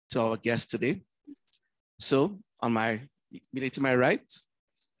to our guest today. So immediately to my right,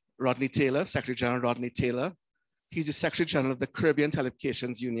 Rodney Taylor, Secretary General Rodney Taylor. He's the Secretary General of the Caribbean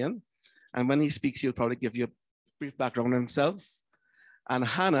Telecommunications Union. And when he speaks, he'll probably give you a brief background on himself. And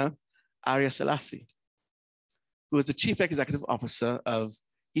Hannah Arya Selassie, who is the Chief Executive Officer of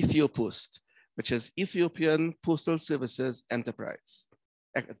Ethiopost, which is Ethiopian Postal Services Enterprises.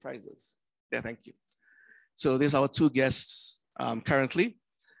 Yeah, thank you. So these are our two guests currently.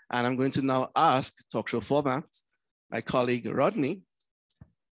 And I'm going to now ask, talk show format, my colleague Rodney,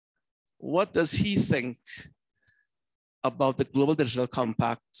 what does he think about the Global Digital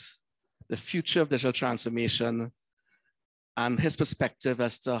Compact, the future of digital transformation, and his perspective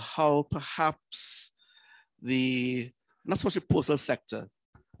as to how perhaps not so much the postal sector,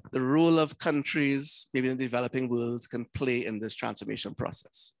 the role of countries, maybe in the developing world, can play in this transformation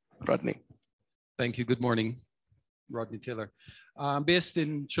process. Rodney. Thank you. Good morning. Rodney Taylor. I'm based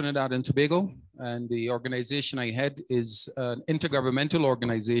in Trinidad and Tobago, and the organization I head is an intergovernmental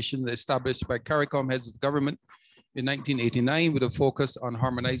organization established by CARICOM heads of government in 1989 with a focus on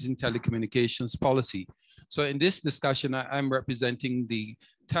harmonizing telecommunications policy. So in this discussion, I'm representing the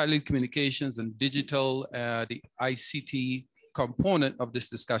telecommunications and digital, the ICT component of this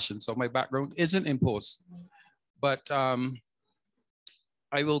discussion. So my background isn't in post, but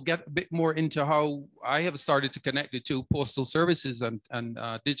I will get a bit more into how I have started to connect the two, postal services and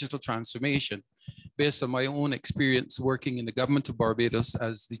digital transformation, based on my own experience working in the government of Barbados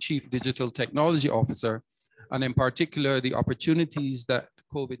as the Chief Digital Technology Officer, and in particular, the opportunities that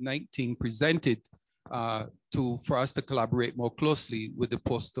COVID-19 presented for us to collaborate more closely with the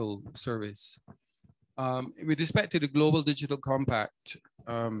Postal Service. With respect to the Global Digital Compact,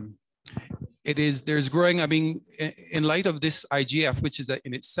 there's growing, I mean, in light of this IGF, which is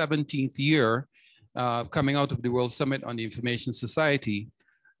in its 17th year, coming out of the World Summit on the Information Society,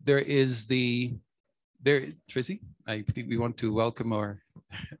 Tracy, I think we want to welcome our,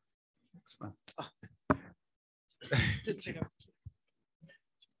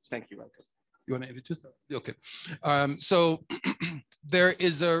 Thank you, welcome. You want to introduce that? Okay. So there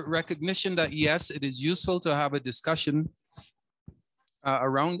is a recognition that, yes, it is useful to have a discussion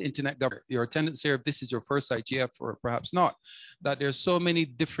around internet governance. Your attendance here, if this is your first IGF or perhaps not, that there's so many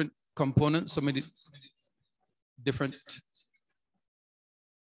different components, so many different.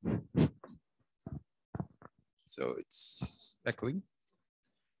 So it's echoing.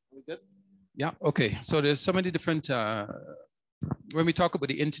 We good? Yeah, okay. So there's so many different, when we talk about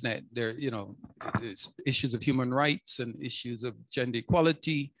the internet, there's issues of human rights and issues of gender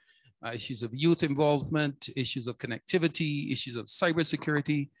equality, issues of youth involvement, issues of connectivity, issues of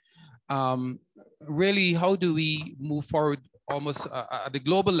cybersecurity. Really, how do we move forward almost at the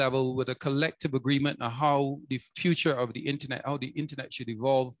global level with a collective agreement on how the future of the internet, how the internet should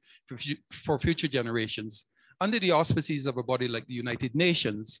evolve for future generations under the auspices of a body like the United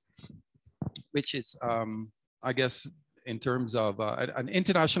Nations, which is, I guess, in terms of an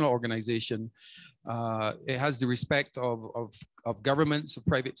international organization. It has the respect of governments, of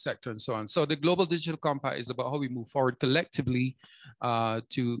private sector, and so on. So the Global Digital Compact is about how we move forward collectively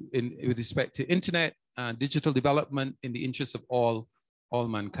with respect to internet and digital development in the interest of all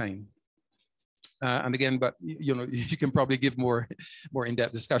mankind. And again, but you can probably give more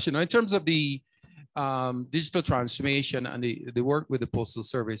in-depth discussion. Now, in terms of the digital transformation and the work with the Postal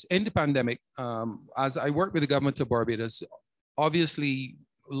Service in the pandemic, as I worked with the government of Barbados, obviously,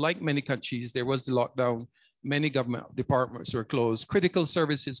 like many countries, there was the lockdown. Many government departments were closed. Critical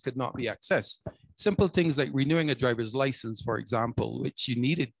services could not be accessed. Simple things like renewing a driver's license, for example, which you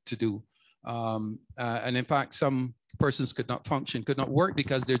needed to do. And in fact, some persons could not function, could not work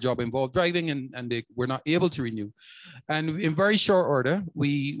because their job involved driving and they were not able to renew. And in very short order,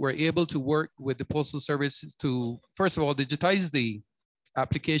 we were able to work with the Postal Service to, first of all, digitize the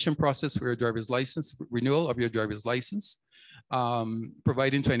application process for your driver's license, renewal of your driver's license,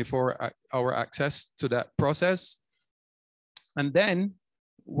 providing 24-hour access to that process. And then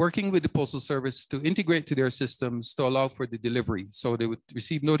working with the Postal Service to integrate to their systems to allow for the delivery. So they would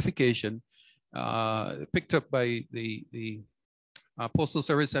receive notification picked up by the Postal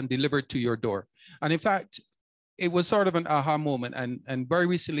Service and delivered to your door. And in fact, it was sort of an aha moment. And very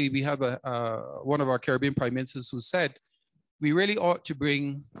recently, we have one of our Caribbean prime ministers who said, we really ought to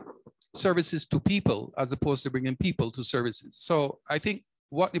bring services to people as opposed to bringing people to services. So I think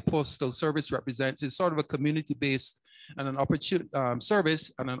what the Postal Service represents is sort of a community-based and an opportunity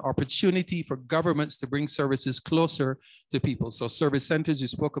service and an opportunity for governments to bring services closer to people. So service centers, you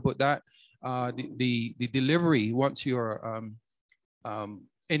spoke about that. The delivery, once you're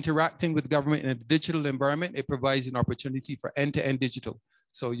interacting with government in a digital environment, it provides an opportunity for end-to-end digital.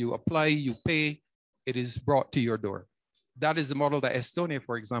 So you apply, you pay, it is brought to your door. That is the model that Estonia,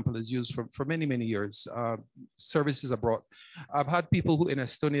 for example, has used for many, many years. Services are brought. I've had people who in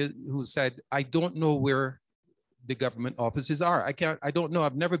Estonia who said, I don't know where the government offices are. I don't know,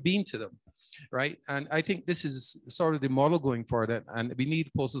 I've never been to them, right? And I think this is sort of the model going forward, and we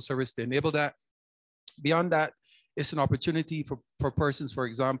need Postal Service to enable that. Beyond that, it's an opportunity for persons, for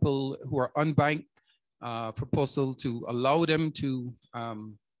example, who are unbanked, for Postal to allow them to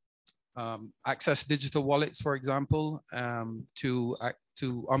access digital wallets, for example, to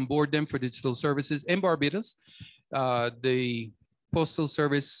onboard them for digital services. In Barbados, the Postal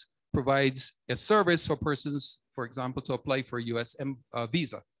Service provides a service for persons, for example, to apply for a US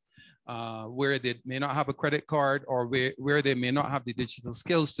visa, where they may not have a credit card or where they may not have the digital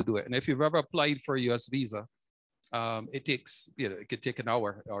skills to do it. And if you've ever applied for a US visa, it takes, it could take an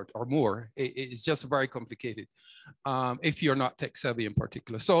hour or more. It's just very complicated if you're not tech savvy in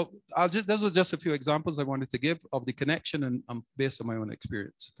particular. So those are just a few examples I wanted to give of the connection, and based on my own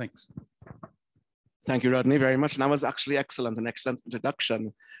experience. Thanks. Thank you, Rodney, very much. And that was actually excellent, an excellent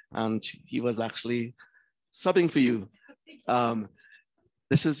introduction. And he was actually subbing for you.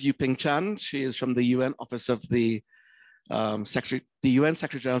 This is Yuping Chan. She is from the UN Office of the UN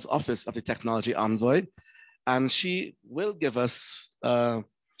Secretary General's Office of the Technology Envoy. And she will give us her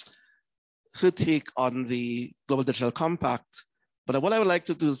take on the Global Digital Compact. But what I would like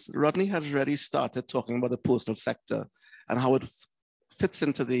to do is, Rodney has already started talking about the postal sector and how it fits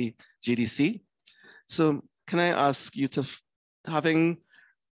into the GDC. So can I ask you to, having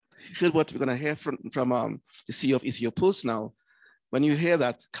heard what we're going to hear from the CEO of Ethio Post now, when you hear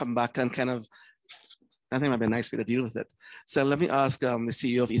that, come back and kind of, I think it might be a nice way to deal with it. So let me ask the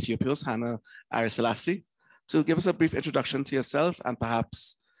CEO of Ethio Post, Hannah Ariselassie, to give us a brief introduction to yourself and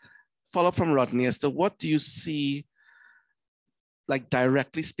perhaps follow up from Rodney as to what do you see, like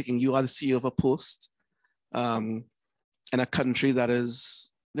directly speaking, you are the CEO of a post in a country that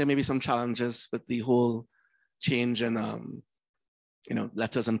is, there may be some challenges with the whole change in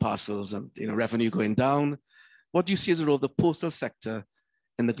letters and parcels and revenue going down. What do you see as the role of the postal sector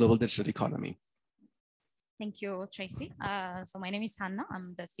in the global digital economy? Thank you, Tracy. So my name is Hannah.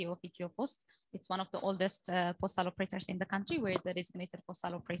 I'm the CEO of Ethio Post. It's one of the oldest postal operators in the country. We're the designated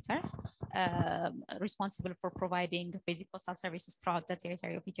postal operator responsible for providing basic postal services throughout the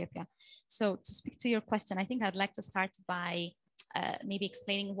territory of Ethiopia. So to speak to your question, I think I'd like to start by maybe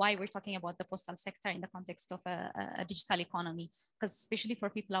explaining why we're talking about the postal sector in the context of a digital economy, because especially for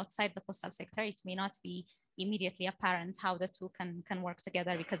people outside the postal sector, it may not be immediately apparent how the two can work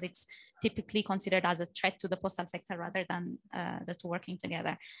together, because it's typically considered as a threat to the postal sector rather than the two working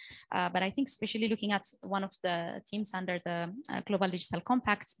together. But I think especially looking at one of the teams under the Global Digital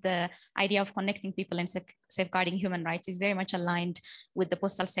Compact, the idea of connecting people and safeguarding human rights is very much aligned with the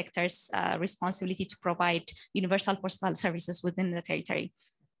postal sector's responsibility to provide universal postal services within the territory.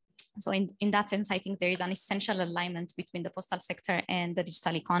 So in that sense, I think there is an essential alignment between the postal sector and the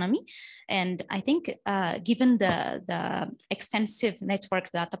digital economy. And I think given the extensive network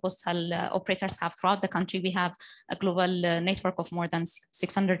that the postal operators have throughout the country, we have a global network of more than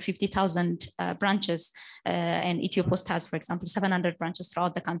 650,000 branches. And Ethio Post has, for example, 700 branches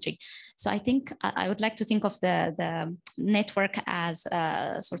throughout the country. So I think I would like to think of the network as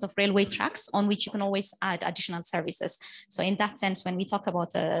sort of railway tracks on which you can always add additional services. So in that sense, when we talk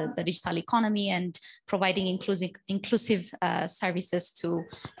about the digital economy and providing inclusive services to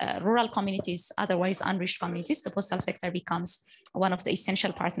rural communities, otherwise unreached communities, the postal sector becomes one of the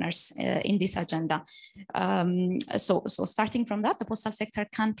essential partners in this agenda. So starting from that, the postal sector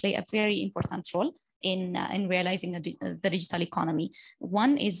can play a very important role in realizing the digital economy.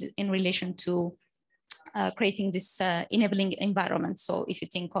 One is in relation to creating this enabling environment. So if you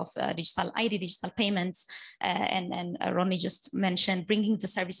think of digital ID, digital payments, and Ronnie just mentioned bringing the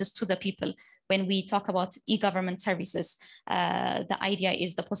services to the people. When we talk about e-government services, the idea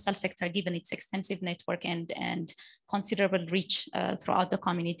is the postal sector, given its extensive network and considerable reach throughout the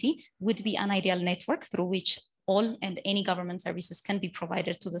community, would be an ideal network through which all and any government services can be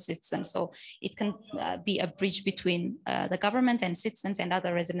provided to the citizens. So it can be a bridge between the government and citizens and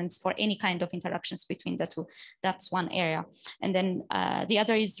other residents for any kind of interactions between the two. That's one area. And then the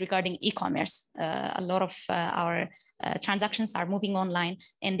other is regarding e-commerce. A lot of our transactions are moving online.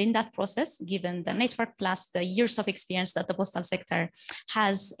 And in that process, given the network plus the years of experience that the postal sector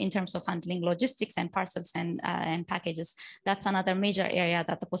has in terms of handling logistics and parcels and packages, that's another major area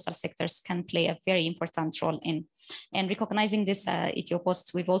that the postal sectors can play a very important role in. And recognizing this, Ethio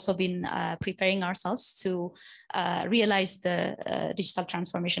Post, we've also been preparing ourselves to realize the digital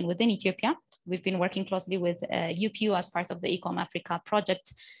transformation within Ethiopia. we've been working closely with UPU as part of the Ecom Africa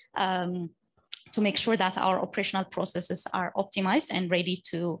project to make sure that our operational processes are optimized and ready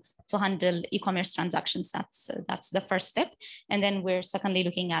to handle e-commerce transactions. That's the first step. And then we're secondly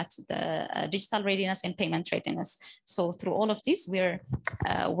looking at the digital readiness and payment readiness. So through all of this, we're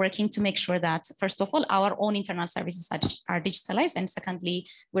working to make sure that, first of all, our own internal services are digitalized. And secondly,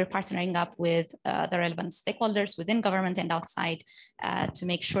 we're partnering up with the relevant stakeholders within government and outside to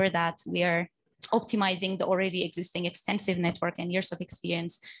make sure that we are optimizing the already existing extensive network and years of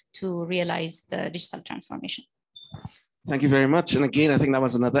experience to realize the digital transformation. Thank you very much. And again, I think that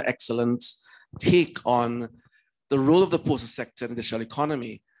was another excellent take on the role of the postal sector in the digital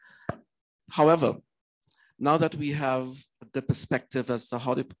economy. However, now that we have a good perspective as to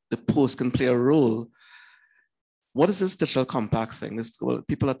how the post can play a role, what is this digital compact thing?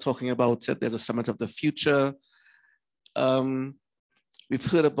 People are talking about it. There's a summit of the future.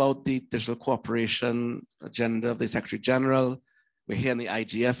 We've heard about the digital cooperation agenda of the Secretary General. We're here in the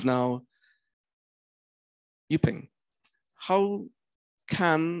IGF now. Yuping, how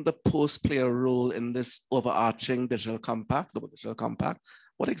can the post play a role in this overarching digital compact, global digital compact?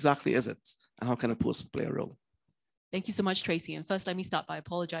 What exactly is it, and how can the post play a role? Thank you so much, Tracy. And first, let me start by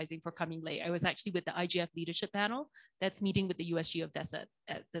apologizing for coming late. I was actually with the IGF leadership panel that's meeting with the USG of DESA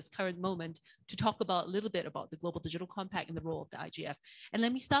at this current moment to talk about a little bit about the Global Digital Compact and the role of the IGF. And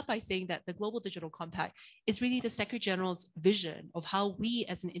let me start by saying that the Global Digital Compact is really the Secretary General's vision of how we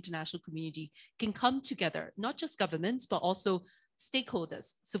as an international community can come together, not just governments, but also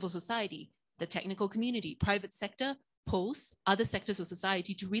stakeholders, civil society, the technical community, private sector, posts, other sectors of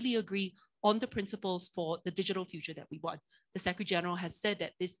society to really agree on the principles for the digital future that we want. The Secretary General has said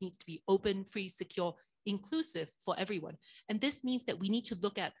that this needs to be open, free, secure, inclusive for everyone. And this means that we need to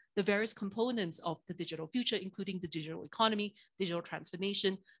look at the various components of the digital future, including the digital economy, digital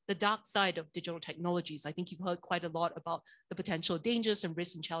transformation, the dark side of digital technologies. I think you've heard quite a lot about the potential dangers and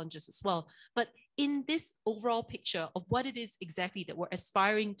risks and challenges as well. But in this overall picture of what it is exactly that we're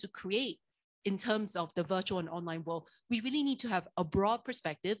aspiring to create in terms of the virtual and online world, we really need to have a broad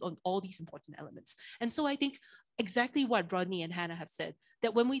perspective on all these important elements. And so I think exactly what Rodney and Hannah have said,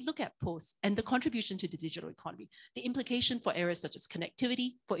 that when we look at posts and the contribution to the digital economy, the implication for areas such as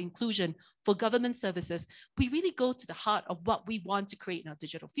connectivity, for inclusion, for government services, we really go to the heart of what we want to create in our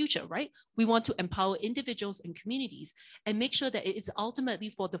digital future, right? We want to empower individuals and communities and make sure that it is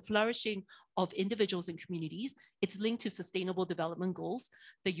ultimately for the flourishing of individuals and communities. It's linked to sustainable development goals.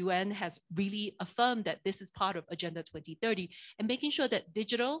 The UN has really affirmed that this is part of Agenda 2030 and making sure that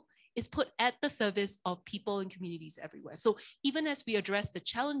digital is put at the service of people and communities everywhere. So even as we address the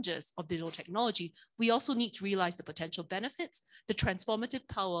challenges of digital technology, we also need to realize the potential benefits, the transformative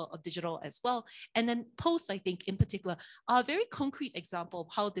power of digital as well. And then posts, I think in particular, are a very concrete example of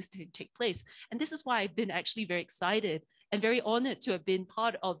how this can take place. And this is why I've been actually very excited and very honored to have been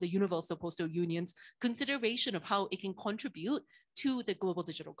part of the Universal Postal Union's consideration of how it can contribute to the Global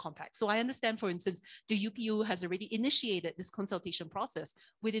Digital Compact. So I understand, for instance, the UPU has already initiated this consultation process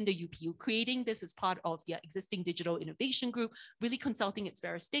within the UPU, creating this as part of their existing digital innovation group, really consulting its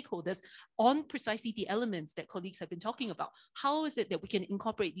various stakeholders on precisely the elements that colleagues have been talking about. How is it that we can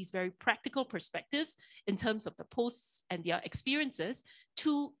incorporate these very practical perspectives in terms of the posts and their experiences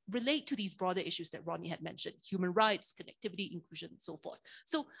to relate to these broader issues that Rodney had mentioned, human rights, connectivity, inclusion, and so forth.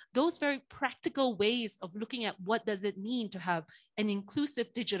 So those very practical ways of looking at what does it mean to have an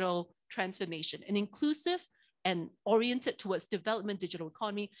inclusive digital transformation, an inclusive and oriented towards development digital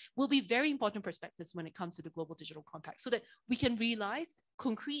economy will be very important perspectives when it comes to the Global Digital Compact so that we can realize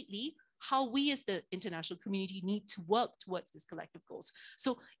concretely how we as the international community need to work towards these collective goals.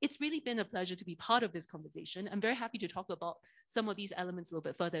 So it's really been a pleasure to be part of this conversation. I'm very happy to talk about some of these elements a little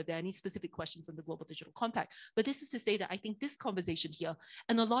bit further if there are any specific questions on the Global Digital Compact. But this is to say that I think this conversation here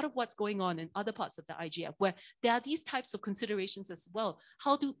and a lot of what's going on in other parts of the IGF where there are these types of considerations as well.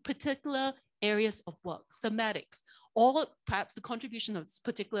 How do particular areas of work, thematics, or perhaps the contribution of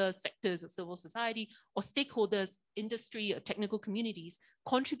particular sectors of civil society or stakeholders, industry, or technical communities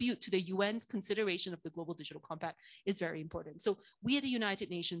contribute to the UN's consideration of the Global Digital Compact is very important. So we at the United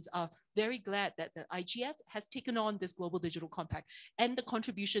Nations are very glad that the IGF has taken on this Global Digital Compact and the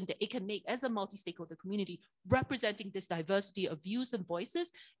contribution that it can make as a multi-stakeholder community, representing this diversity of views and voices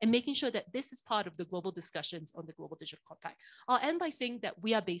and making sure that this is part of the global discussions on the Global Digital Compact. I'll end by saying that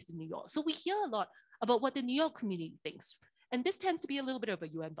we are based in New York. So we hear a lot about what the New York community thinks. And this tends to be a little bit of a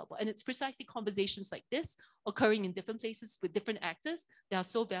UN bubble. And it's precisely conversations like this occurring in different places with different actors that are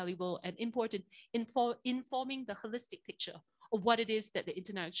so valuable and important in forming the holistic picture of what it is that the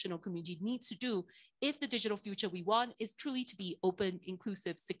international community needs to do if the digital future we want is truly to be open,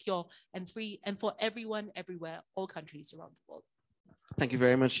 inclusive, secure, and free, and for everyone, everywhere, all countries around the world. Thank you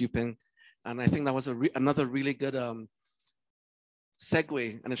very much, Yuping. And I think that was another really good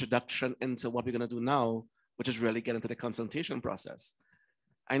segue and introduction into what we're going to do now, which is really get into the consultation process.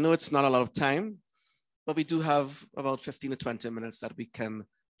 I know it's not a lot of time, but we do have about 15 to 20 minutes that we can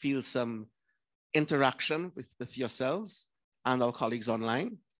feel some interaction with yourselves and our colleagues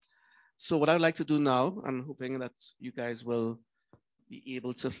online. So what I'd like to do now, I'm hoping that you guys will be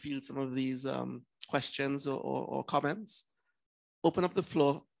able to field some of these questions or comments. Open up the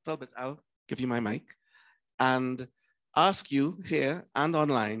floor a little bit. I'll give you my mic and ask you here and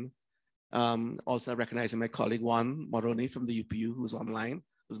online, also recognizing my colleague Juan Moroni from the UPU who's online,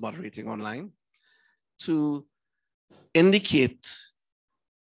 who's moderating online, to indicate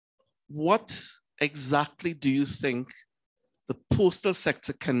what exactly do you think the postal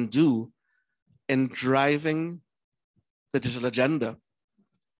sector can do in driving the digital agenda,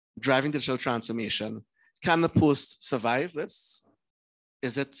 driving digital transformation? Can the post survive this?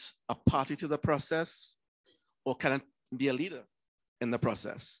 Is it a party to the process, or can it be a leader in the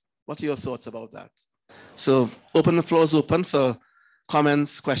process? What are your thoughts about that? So the floor is open for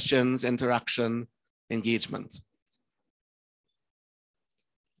comments, questions, interaction, engagement.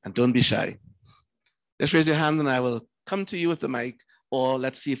 And don't be shy. Just raise your hand and I will come to you with the mic, or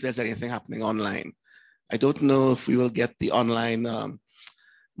let's see if there's anything happening online. I don't know if we will get the online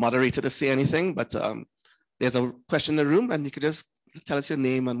moderator to say anything, but there's a question in the room and you could just tell us your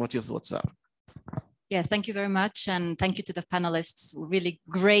name and what your thoughts are. Yeah, thank you very much. And thank you to the panelists. Really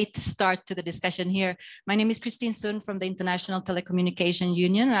great start to the discussion here. My name is Christine Sun from the International Telecommunication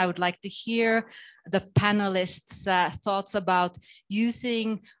Union. I would like to hear the panelists' thoughts about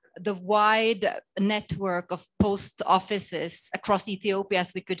using the wide network of post offices across Ethiopia,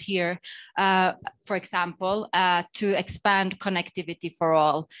 as we could hear, for example, to expand connectivity for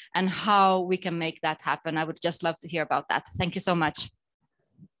all, and how we can make that happen. I would just love to hear about that. Thank you so much.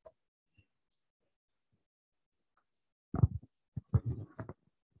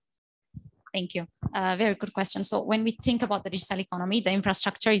 Thank you. Very good question. So when we think about the digital economy, the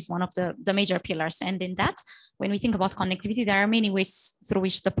infrastructure is one of the major pillars. And in that, when we think about connectivity, there are many ways through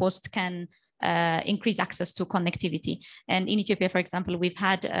which the post can increase access to connectivity. And in Ethiopia, for example, we've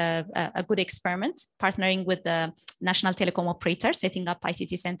had a good experiment partnering with the national telecom operator, setting up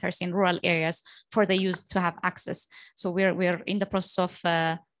ICT centers in rural areas for the youth to have access. So we're in the process of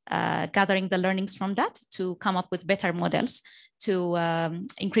gathering the learnings from that to come up with better models to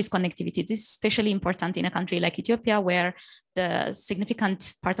increase connectivity. This is especially important in a country like Ethiopia, where the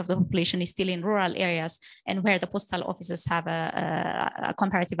significant part of the population is still in rural areas and where the postal offices have a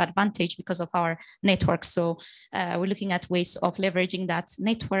comparative advantage because of our network. So we're looking at ways of leveraging that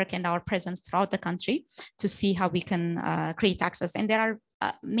network and our presence throughout the country to see how we can create access. And there are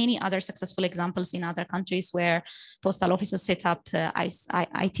many other successful examples in other countries where postal offices set up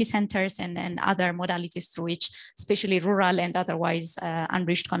IT centers and other modalities through which especially rural and otherwise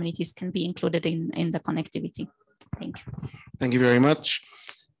unreached communities can be included in the connectivity. Thank you. Thank you very much.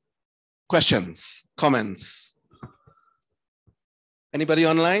 Questions, comments? Anybody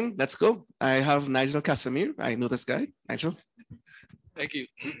online? Let's go. I have Nigel Casimir. I know this guy. Nigel. Thank you.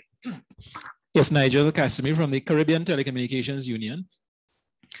 Yes, Nigel Casimir from the Caribbean Telecommunications Union.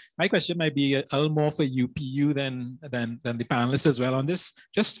 My question might be a little more for UPU than the panelists as well on this.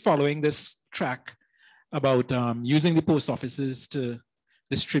 Just following this track about using the post offices to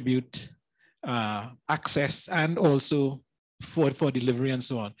distribute access and also for delivery and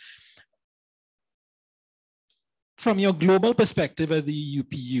so on. From your global perspective at the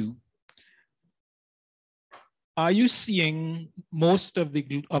UPU, are you seeing most of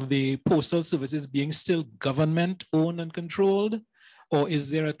the postal services being still government owned and controlled? Or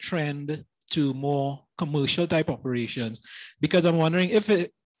is there a trend to more commercial type operations? Because I'm wondering if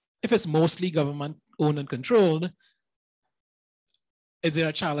it's mostly government owned and controlled, is there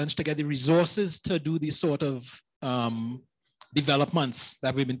a challenge to get the resources to do these sort of developments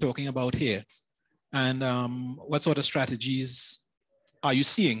that we've been talking about here? And what sort of strategies are you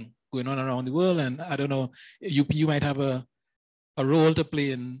seeing going on around the world? And I don't know, UPU might have a role to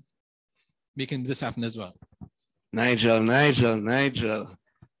play in making this happen as well. Nigel. It's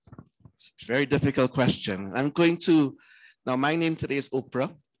a very difficult question. I'm going to, now my name today is Oprah,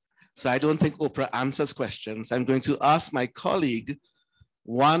 so I don't think Oprah answers questions. I'm going to ask my colleague,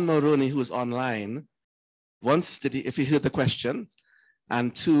 Juan Moroni, who's online, if he heard the question,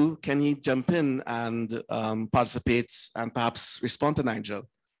 and two, can he jump in and participate and perhaps respond to Nigel?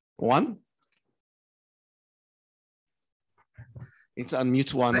 Juan? Need to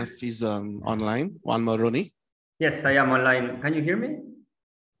unmute one if he's online. Juan Moroni. Yes, I am online. Can you hear me?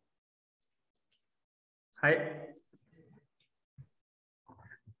 Hi.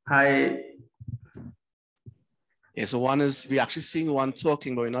 Hi. Yeah, so we're actually seeing one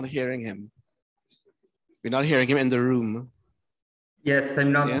talking, but we're not hearing him. We're not hearing him in the room. Yes,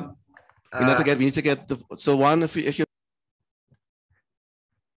 I'm not. Yeah? We need to get the, so one, if you.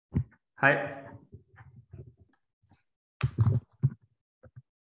 Hi.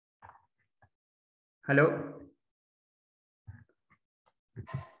 Hello.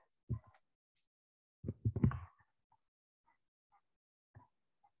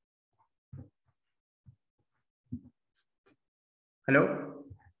 Hello.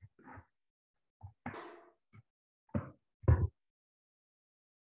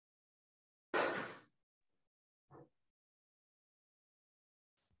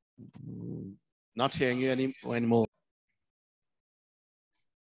 Not hearing you anymore.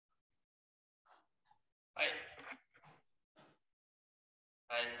 Hi.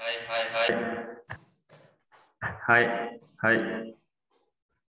 Hi. Hi. Hi. Hi.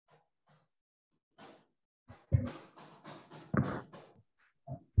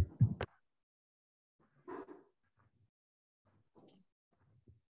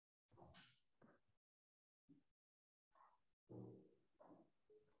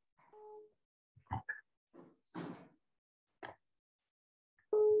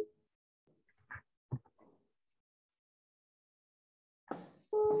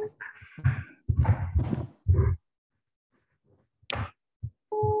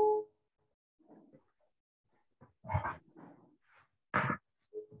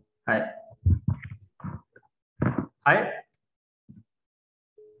 Hi.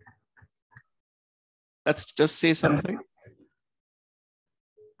 Let's just say something.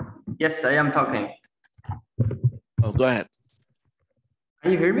 Yes, I am talking. Oh, go ahead.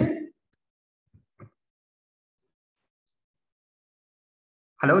 Can you hear me?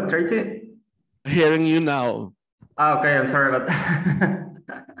 Hello, Tracy? Hearing you now. Oh, okay, I'm sorry about that.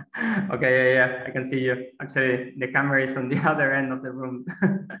 Okay, yeah, I can see you. Actually, the camera is on the other end of the room.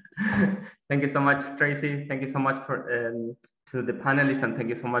 Thank you so much, Tracy. Thank you so much for to the panelists, and thank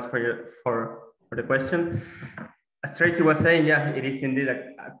you so much for the question. As Tracy was saying, yeah, it is indeed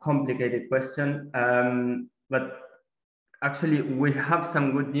a complicated question, but actually we have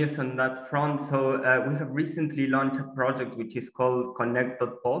some good news on that front. So we have recently launched a project which is called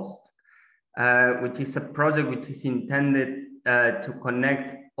Connect.Post, which is a project which is intended to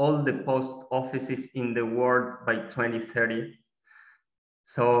connect all the post offices in the world by 2030.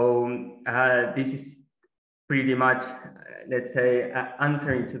 So this is pretty much, let's say,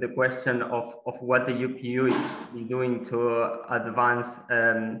 answering to the question of what the UPU is doing to advance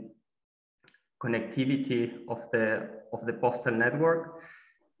connectivity of the postal network.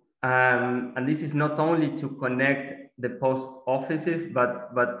 And this is not only to connect the post offices,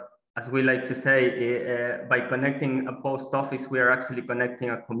 but as we like to say, by connecting a post office, we are actually connecting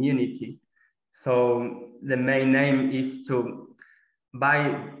a community. So the main aim is to,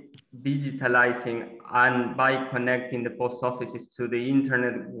 by digitalizing and by connecting the post offices to the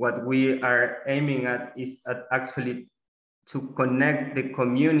internet, what we are aiming at is actually to connect the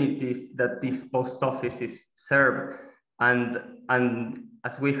communities that these post offices serve. And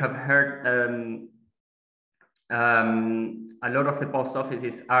as we have heard, a lot of the post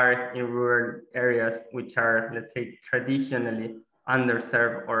offices are in rural areas, which are, let's say, traditionally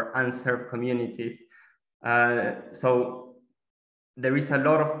underserved or unserved communities. So there is a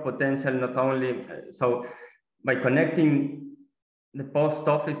lot of potential, not only, so by connecting the post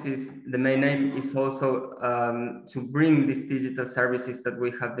offices, the main aim is also to bring these digital services that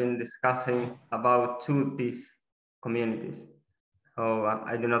we have been discussing about to these communities. So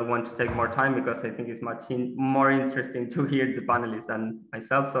I do not want to take more time because I think it's much more interesting to hear the panelists than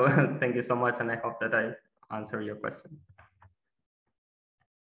myself. So thank you so much, and I hope that I answer your question.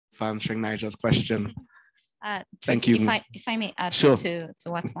 For answering Nigel's question. Thank you. If I may add sure. to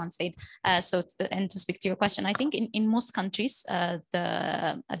what Juan said, and to speak to your question, I think in most countries,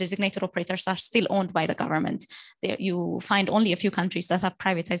 the designated operators are still owned by the government. There, you find only a few countries that have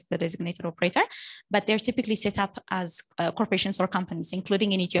privatized the designated operator, but they're typically set up as corporations or companies,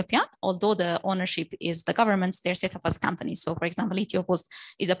 including in Ethiopia. Although the ownership is the government's, they're set up as companies. So for example, EthioPost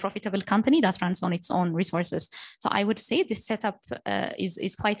is a profitable company that runs on its own resources. So I would say this setup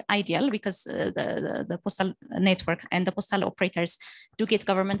is quite ideal because the postal network and the postal operators do get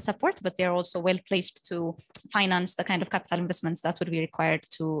government support, but they're also well placed to finance the kind of capital investments that would be required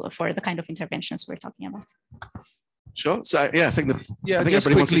for the kind of interventions we're talking about. Sure. So yeah, I think that Yeah, I think just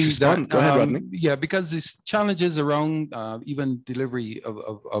everybody wants to quickly respond. Go ahead, Rodney. yeah, because these challenges around even delivery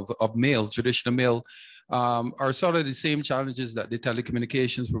of mail, traditional mail, are sort of the same challenges that the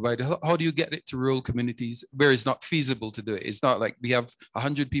telecommunications provide. How do you get it to rural communities where it's not feasible to do it? It's not like we have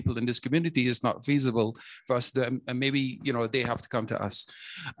 100 people in this community. It's not feasible for us to, and maybe, you know, they have to come to us.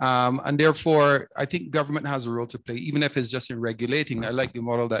 And therefore, I think government has a role to play, even if it's just in regulating. I like the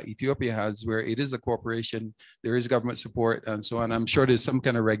model that Ethiopia has, where it is a corporation, there is government support and so on. I'm sure there's some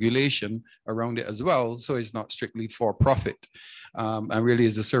kind of regulation around it as well. So it's not strictly for profit. And really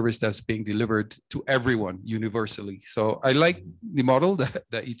is a service that's being delivered to everyone universally. So I like the model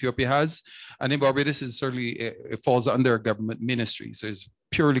that Ethiopia has. And in Barbados, is certainly, it falls under a government ministry. So it's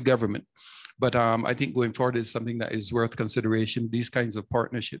purely government. But I think going forward is something that is worth consideration, these kinds of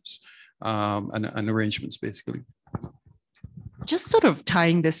partnerships and arrangements, basically. Just sort of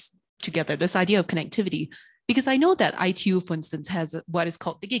tying this together, this idea of connectivity, because I know that ITU, for instance, has what is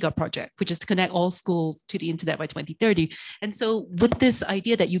called the Giga Project, which is to connect all schools to the internet by 2030. And so with this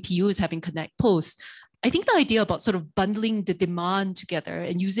idea that UPU is having Connect Post, I think the idea about sort of bundling the demand together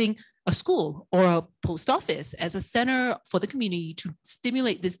and using a school or a post office as a center for the community to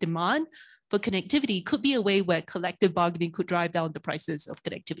stimulate this demand for connectivity could be a way where collective bargaining could drive down the prices of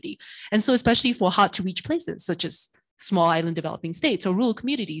connectivity. And so especially for hard to reach places such as small island developing states or rural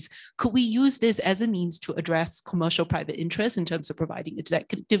communities, could we use this as a means to address commercial private interests in terms of providing internet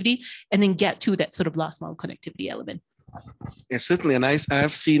connectivity and then get to that sort of last mile connectivity element? Yes, certainly. And I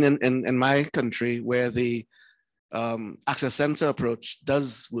have seen in my country where the access center approach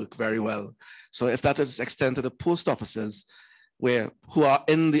does work very well. So if that is extended to the post offices who are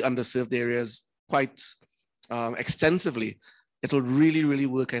in the underserved areas quite extensively, it'll really, really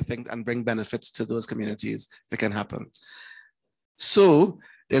work, I think, and bring benefits to those communities if it can happen. So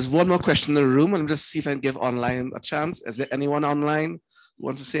there's one more question in the room. I'll just see if I can give online a chance. Is there anyone online who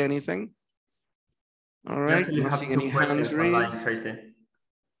wants to say anything? All right, not seeing any hands raised.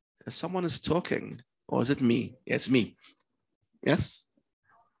 Someone is talking, or is it me? Yeah, it's me. Yes?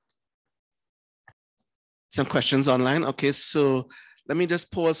 Some questions online. Okay, so let me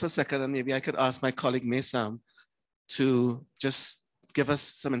just pause for a second and maybe I could ask my colleague Maysam to just give us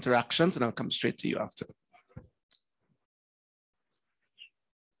some interactions and I'll come straight to you after.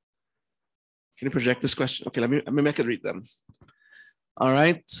 Can you project this question? Okay, let me make it read them. All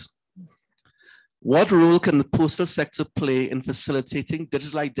right. What role can the postal sector play in facilitating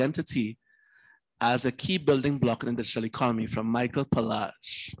digital identity as a key building block in the digital economy? From Michael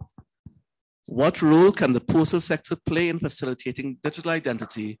Palage. What role can the postal sector play in facilitating digital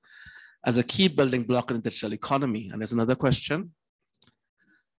identity as a key building block in the digital economy? And there's another question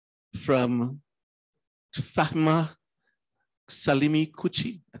from Fahma Salimi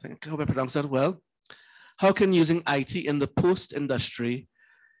Kuchi. I hope I pronounced that well. How can using IT in the post industry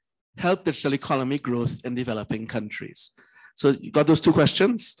help digital economy growth in developing countries? So you got those two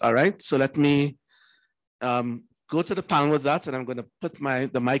questions. All right. So let me go to the panel with that, and I'm going to put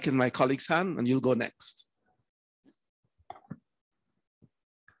the mic in my colleague's hand, and you'll go next.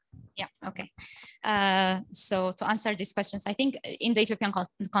 Yeah, okay. So to answer these questions, I think in the Ethiopian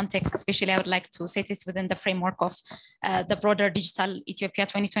context, especially, I would like to set it within the framework of the broader Digital Ethiopia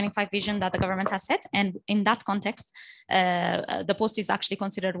 2025 vision that the government has set. And in that context, the Post is actually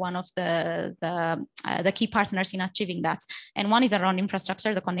considered one of the key partners in achieving that. And one is around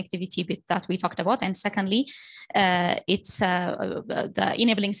infrastructure, the connectivity bit that we talked about. And secondly, it's the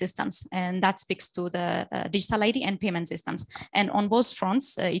enabling systems. And that speaks to the digital ID and payment systems. And on both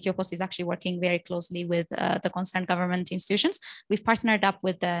fronts, Ethiopost is actually working very closely with the concerned government institutions. We've partnered up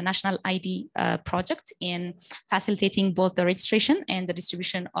with the National ID project in facilitating both the registration and the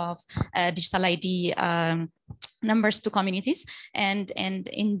distribution of digital ID numbers to communities. And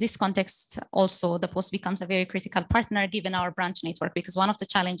in this context, also, the Post becomes a very critical partner given our branch network, because one of the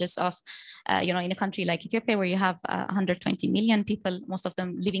challenges of, in a country like Ethiopia, where you have 120 million people, most of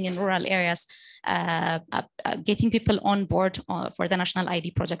them living in rural areas, getting people on board for the National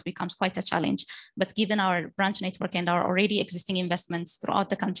ID project becomes quite a challenge. But given our branch network and our already existing investments throughout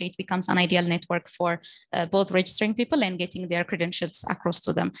the country, it becomes an ideal network for both registering people and getting their credentials across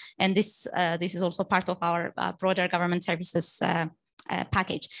to them. And this is also part of our broader government services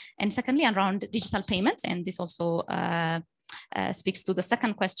package. And secondly, around digital payments, and this also speaks to the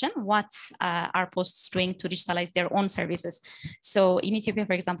second question, what are posts doing to digitalize their own services? So in Ethiopia,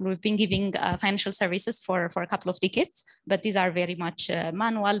 for example, we've been giving financial services for a couple of decades, but these are very much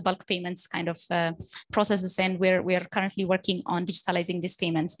manual bulk payments kind of processes. And we're currently working on digitalizing these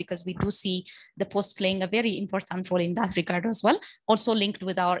payments because we do see the post playing a very important role in that regard as well, also linked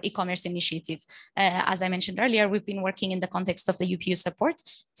with our e-commerce initiative. As I mentioned earlier, we've been working in the context of the UPU support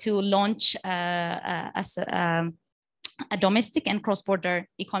to launch a domestic and cross-border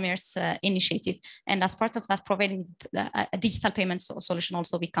e-commerce initiative. And as part of that, providing a digital payment solution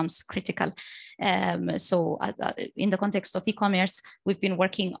also becomes critical. So in the context of e-commerce, we've been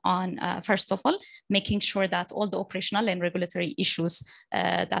working on, first of all, making sure that all the operational and regulatory issues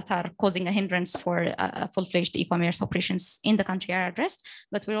that are causing a hindrance for full-fledged e-commerce operations in the country are addressed.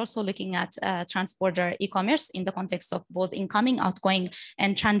 But we're also looking at trans-border e-commerce in the context of both incoming, outgoing,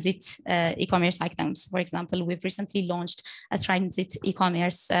 and transit e-commerce items. For example, we've recently launched a transit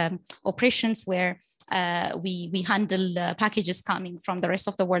e-commerce operations where we handle packages coming from the rest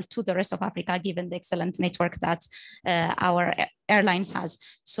of the world to the rest of Africa, given the excellent network that our airlines has.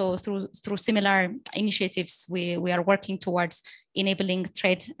 So through similar initiatives, we are working towards enabling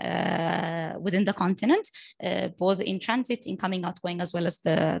trade within the continent, both in transit, incoming, outgoing, as well as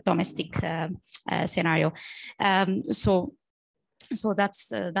the domestic scenario. So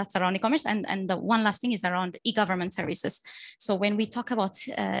that's around e-commerce, and the one last thing is around e-government services. So when we talk about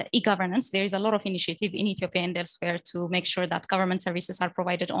e-governance, there is a lot of initiative in Ethiopia and elsewhere to make sure that government services are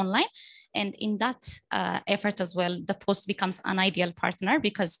provided online. And in that effort as well, the Post becomes an ideal partner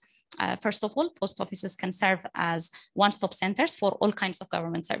because first of all, post offices can serve as one-stop centers for all kinds of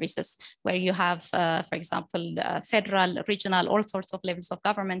government services, where you have, for example, federal, regional, all sorts of levels of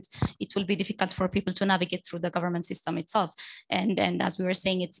government. It will be difficult for people to navigate through the government system itself. And as we were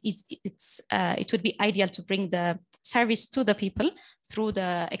saying, it would be ideal to bring the service to the people through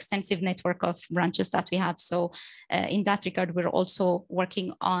the extensive network of branches that we have. So in that regard, we're also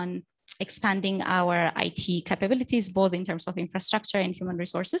working on expanding our IT capabilities, both in terms of infrastructure and human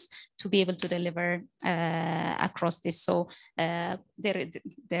resources, to be able to deliver across this. So there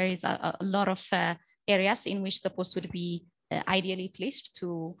is a lot of areas in which the Post would be ideally placed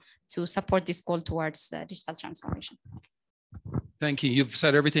to support this goal towards digital transformation. Thank you. You've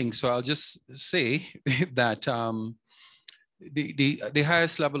said everything. So I'll just say that the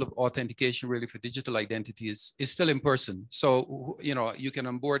highest level of authentication really for digital identity is still in person. So, you know, you can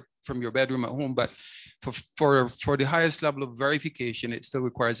onboard from your bedroom at home, but for the highest level of verification, it still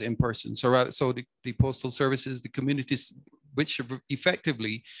requires in person. So the postal services, the communities which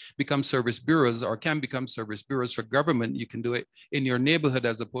effectively become service bureaus or can become service bureaus for government, you can do it in your neighborhood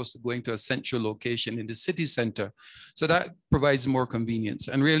as opposed to going to a central location in the city center. So that provides more convenience.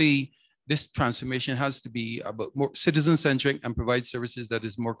 And really, this transformation has to be about more citizen-centric and provide services that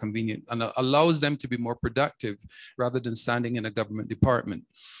is more convenient and allows them to be more productive rather than standing in a government department.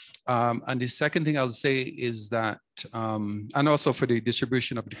 And the second thing I'll say is that, and also for the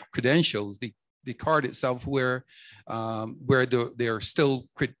distribution of the credentials, the card itself, where there are still,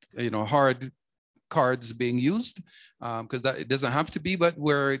 hard cards being used, because it doesn't have to be, but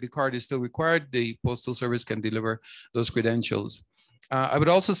where the card is still required, the Postal Service can deliver those credentials. I would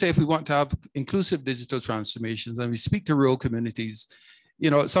also say if we want to have inclusive digital transformations and we speak to rural communities, you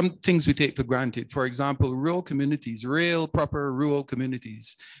know, some things we take for granted. For example, rural communities, proper rural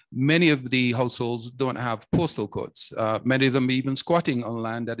communities, many of the households don't have postal codes. Many of them even squatting on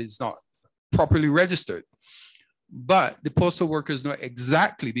land that is not properly registered. But the postal workers know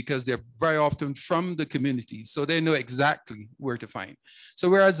exactly, because they're very often from the community, so they know exactly where to find. So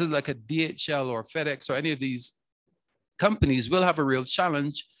whereas like a DHL or FedEx or any of these companies will have a real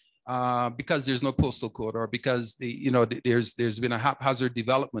challenge because there's no postal code, or because there's been a haphazard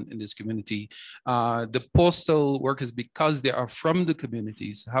development in this community. The postal workers, because they are from the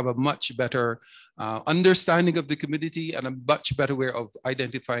communities, have a much better understanding of the community and a much better way of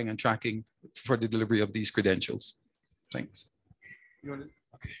identifying and tracking for the delivery of these credentials. Thanks. Okay.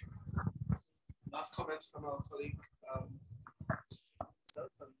 Last comments from our colleague.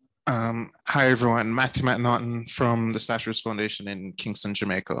 Hi, everyone. Matthew McNaughton from the Statues Foundation in Kingston,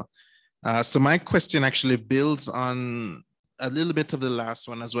 Jamaica. So my question actually builds on a little bit of the last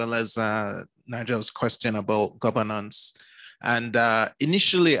one, as well as Nigel's question about governance. And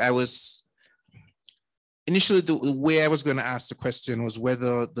initially, the way I was going to ask the question was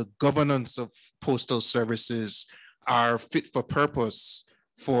whether the governance of postal services are fit for purpose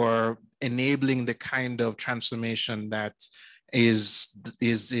for enabling the kind of transformation that is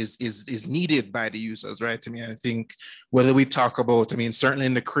needed by the users, right? I mean, I think whether we talk about, certainly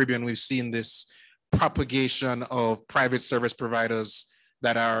in the Caribbean, we've seen this propagation of private service providers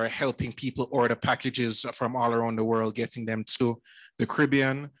that are helping people order packages from all around the world, getting them to the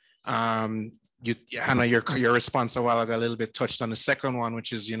Caribbean. Hannah, your response a while ago a little bit touched on the second one,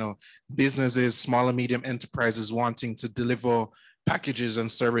 which is, businesses, small and medium enterprises wanting to deliver packages and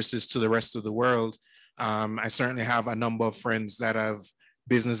services to the rest of the world. I certainly have a number of friends that have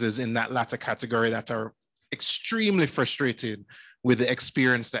businesses in that latter category that are extremely frustrated with the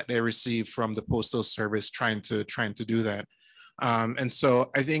experience that they receive from the Postal Service trying to do that. And so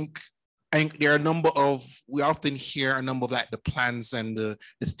I think there are we often hear a number of like the plans and the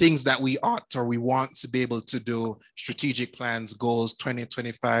things that we ought or we want to be able to do, strategic plans, goals,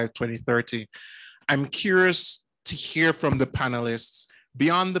 2025, 2030. I'm curious to hear from the panelists,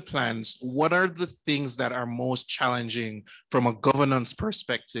 beyond the plans, what are the things that are most challenging from a governance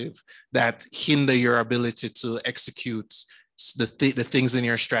perspective that hinder your ability to execute the things in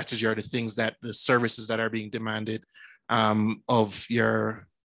your strategy or the services that are being demanded of your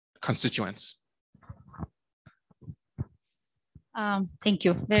constituents? Thank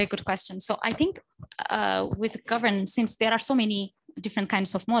you. Very good question. So I think with governance, since there are so many different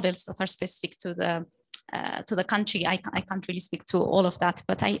kinds of models that are specific to the country, I can't really speak to all of that.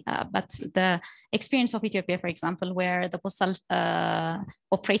 But but the experience of Ethiopia, for example, where the postal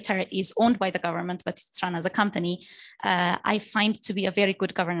operator is owned by the government, but it's run as a company, I find to be a very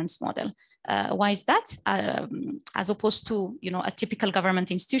good governance model. Why is that? As opposed to a typical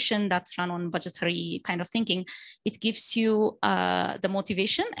government institution that's run on budgetary kind of thinking, it gives you the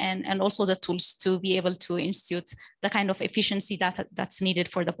motivation and also the tools to be able to institute the kind of efficiency that's needed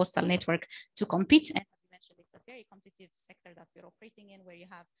for the postal network to compete. And as you mentioned, it's a very competitive sector that we're operating in, where you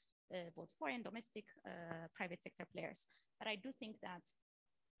have both foreign, domestic, private sector players. But I do think that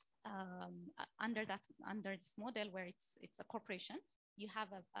under this model where it's a corporation, you have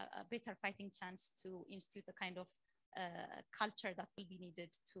a better fighting chance to institute the kind of culture that will be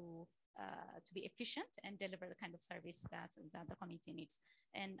needed to be efficient and deliver the kind of service that the community needs.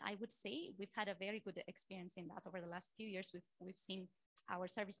 And I would say we've had a very good experience in that over the last few years. We've seen our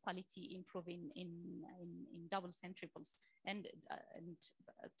service quality improving in doubles and triples. And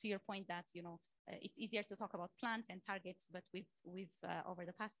to your point that it's easier to talk about plans and targets, but we've over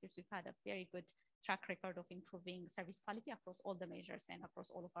the past years, we've had a very good track record of improving service quality across all the measures and across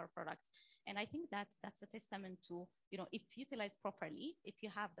all of our products. And I think that's a testament to, if utilized properly, if you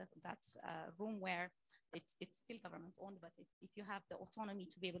have that room where it's still government owned, but if you have the autonomy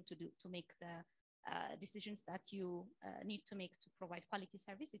to be able to make the decisions that you need to make to provide quality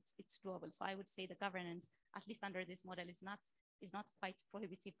service, it's doable. So I would say the governance, at least under this model, is not quite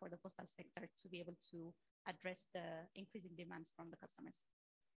prohibitive for the postal sector to be able to address the increasing demands from the customers.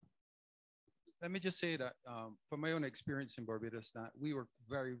 Let me just say that from my own experience in Barbados, that we were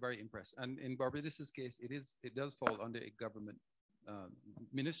very, very impressed. And in Barbados's case, it does fall under a government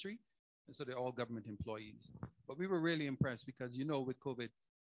ministry, and so they're all government employees. But we were really impressed because, with COVID,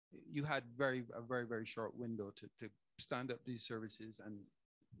 you had a very, very short window to stand up these services and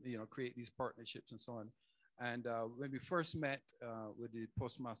create these partnerships and so on. And when we first met with the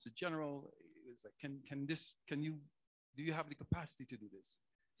Postmaster General, it was like, do you have the capacity to do this?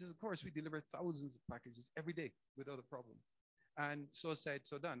 He says, of course, we deliver thousands of packages every day without a problem. And so said,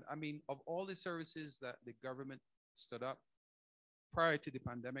 so done. I mean, of all the services that the government stood up prior to the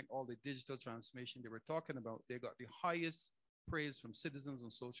pandemic, all the digital transformation they were talking about, they got the highest praise from citizens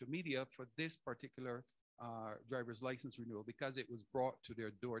on social media for this particular driver's license renewal, because it was brought to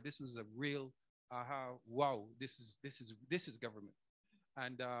their door. This was a real aha, wow, this is government.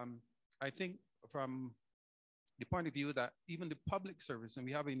 And I think from the point of view that even the public service, and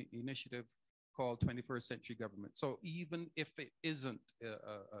we have an initiative called 21st Century Government. So even if it isn't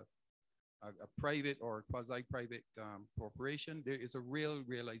a private or quasi-private corporation, there is a real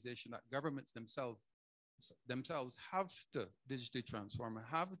realization that governments themselves have to digitally transform and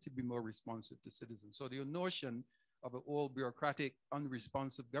have to be more responsive to citizens. So the notion of an old bureaucratic,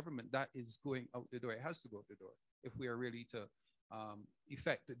 unresponsive government, that is going out the door. It has to go out the door if we are really to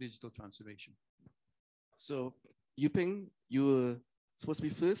effect the digital transformation. So Yuping, you were supposed to be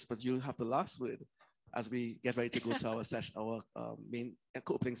first, but you'll have the last word as we get ready to go to our session, our main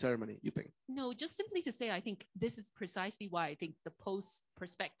opening ceremony. Yuping. No, just simply to say, I think this is precisely why I think the post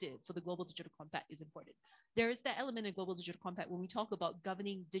perspective for the Global Digital Compact is important. There is that element in Global Digital Compact when we talk about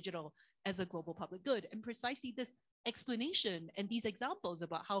governing digital as a global public good, and precisely this explanation and these examples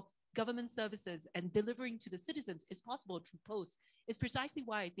about how government services and delivering to the citizens is possible through post is precisely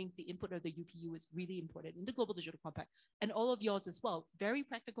why I think the input of the UPU is really important in the Global Digital Compact, and all of yours as well. Very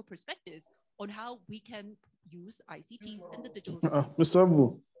practical perspectives on how we can use ICTs and the digital Mr.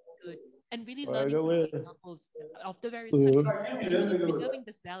 Abu. Good. and really learning from the examples of the various countries and really preserving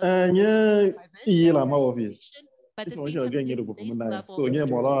this balance of private, but at the same time,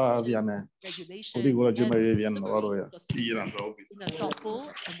 this base level regulation and delivery in a thoughtful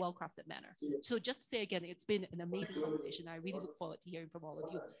and well-crafted manner. So just to say again, it's been an amazing conversation. I really look forward to hearing from all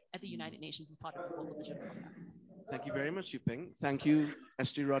of you at the United Nations as part of the Global Digital Compact. Thank you very much, Yuping. Thank you,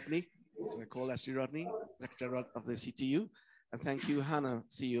 Esther Rodney. So I call Esther Rodney, Director of the CTU. And thank you, Hannah,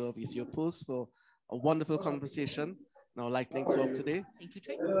 CEO of Ethiopia Post, for a wonderful conversation in our lightning talk today. Thank you,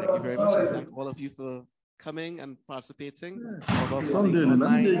 Tracy. Thank you very much. I thank all of you for coming and participating. All of our colleagues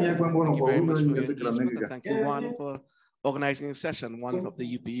online, thank you very much for your engagement. And thank you, Juan, for organizing a session, Juan from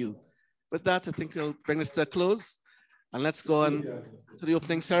the UPU. With that, I think we'll bring this to a close. And let's go on to the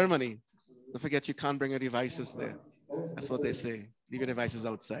opening ceremony. Don't forget, you can't bring your devices there. That's what they say. Leave your devices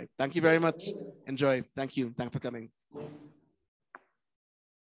outside. Thank you very much. Enjoy. Thank you. Thanks for coming.